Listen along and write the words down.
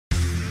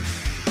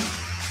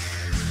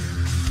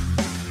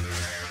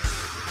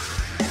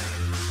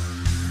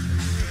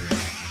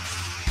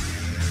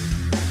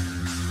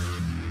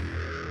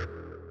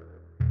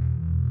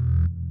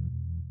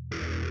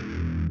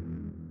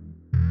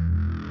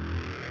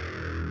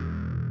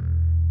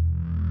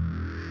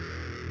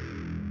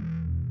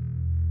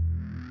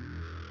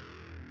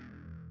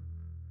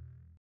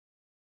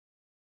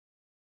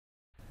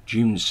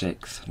June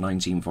 6th,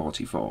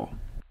 1944.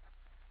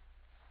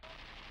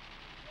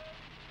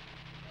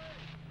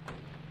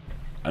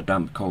 A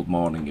damp, cold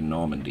morning in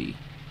Normandy.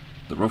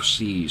 The rough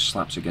seas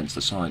slapped against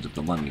the sides of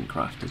the landing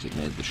craft as it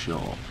neared the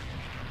shore.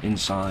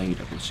 Inside,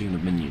 a platoon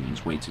of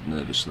minions waited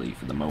nervously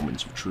for the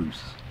moment of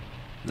truth.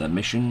 Their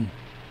mission?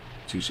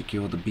 To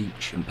secure the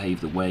beach and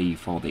pave the way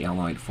for the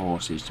Allied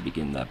forces to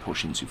begin their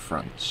push into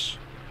France.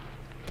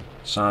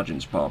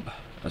 Sergeant Bob,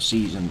 a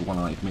seasoned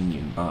one-eyed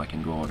minion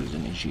barking orders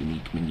in his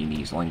unique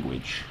minionese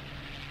language.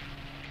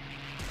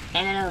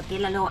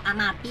 Hello, I'm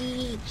a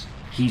beach!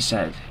 He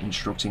said,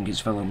 instructing his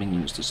fellow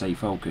minions to stay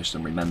focused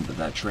and remember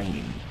their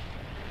training.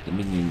 The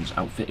minions,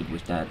 outfitted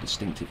with their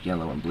distinctive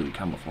yellow and blue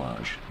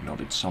camouflage,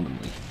 nodded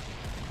solemnly.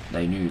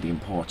 They knew the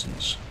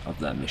importance of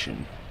their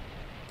mission.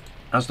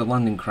 As the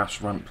landing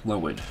craft's ramp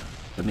lowered,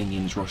 the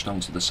minions rushed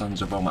onto the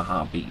sands of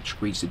Omaha Beach,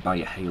 greeted by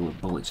a hail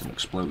of bullets and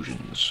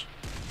explosions.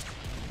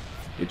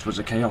 It was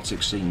a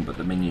chaotic scene, but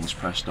the minions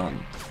pressed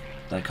on,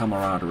 their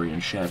camaraderie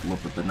and shared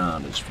love of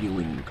bananas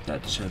fueling their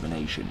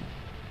determination.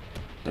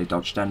 They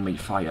dodged enemy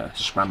fire,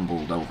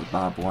 scrambled over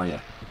barbed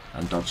wire,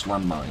 and dodged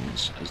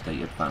landmines as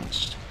they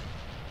advanced.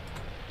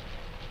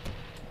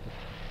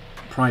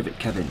 Private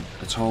Kevin,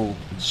 a tall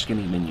and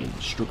skinny minion,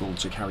 struggled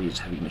to carry his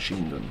heavy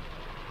machine gun,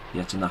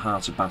 yet in the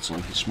heart of battle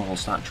his small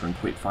stature and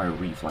quick-fire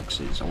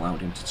reflexes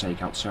allowed him to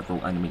take out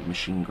several enemy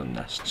machine gun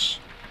nests.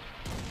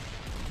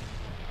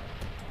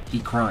 He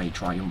cried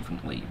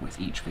triumphantly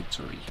with each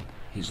victory,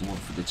 his love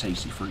for the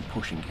tasty fruit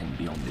pushing him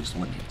beyond his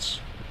limits.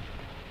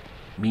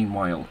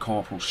 Meanwhile,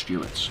 Corporal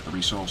Stewart, a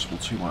resourceful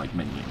two-eyed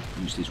minion,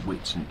 used his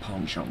wits and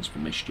penchants for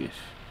mischief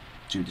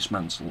to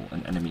dismantle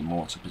an enemy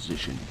mortar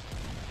position.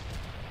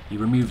 He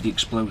removed the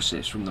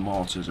explosives from the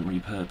mortars and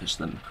repurposed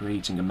them,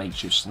 creating a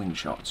makeshift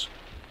slingshot.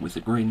 With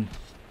a grin,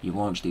 he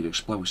launched the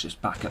explosives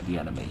back at the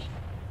enemy,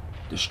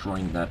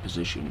 destroying their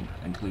position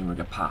and clearing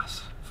a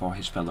path for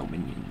his fellow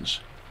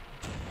minions.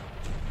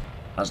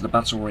 As the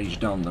battle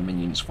raged on, the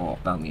minions fought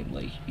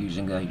valiantly,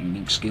 using their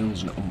unique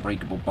skills and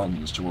unbreakable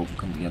bonds to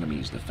overcome the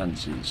enemy's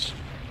defences.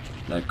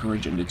 Their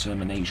courage and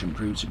determination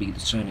proved to be the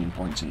turning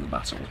point in the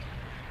battle,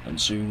 and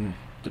soon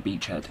the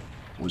beachhead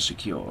was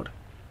secured.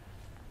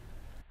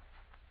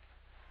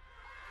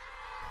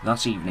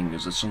 That evening,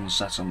 as the sun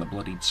set on the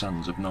bloodied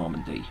sands of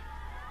Normandy,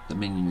 the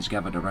minions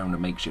gathered around a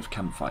makeshift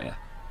campfire.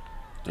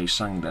 They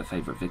sang their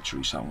favourite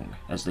victory song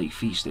as they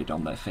feasted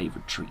on their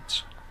favourite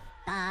treat.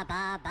 Ba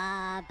ba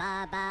ba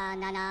ba ba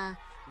na na,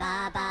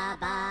 ba ba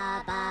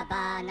ba ba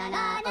ba na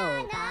na,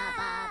 oh ba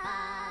ba ba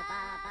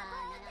ba ba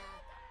na na.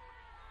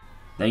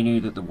 They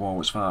knew that the war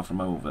was far from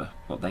over,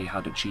 but they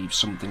had achieved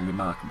something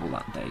remarkable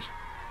that day.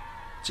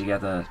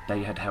 Together,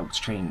 they had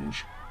helped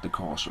change the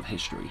course of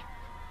history.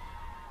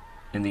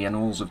 In the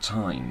annals of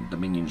time, the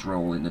minions'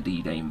 role in the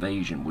D-Day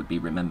invasion would be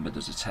remembered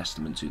as a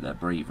testament to their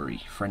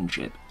bravery,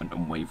 friendship, and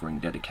unwavering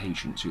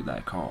dedication to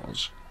their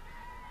cause.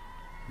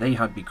 They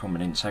had become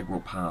an integral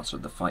part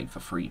of the fight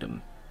for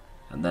freedom,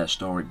 and their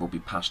story will be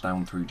passed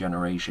down through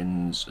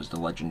generations as the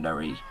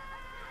legendary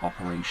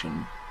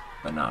Operation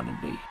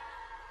Normandy.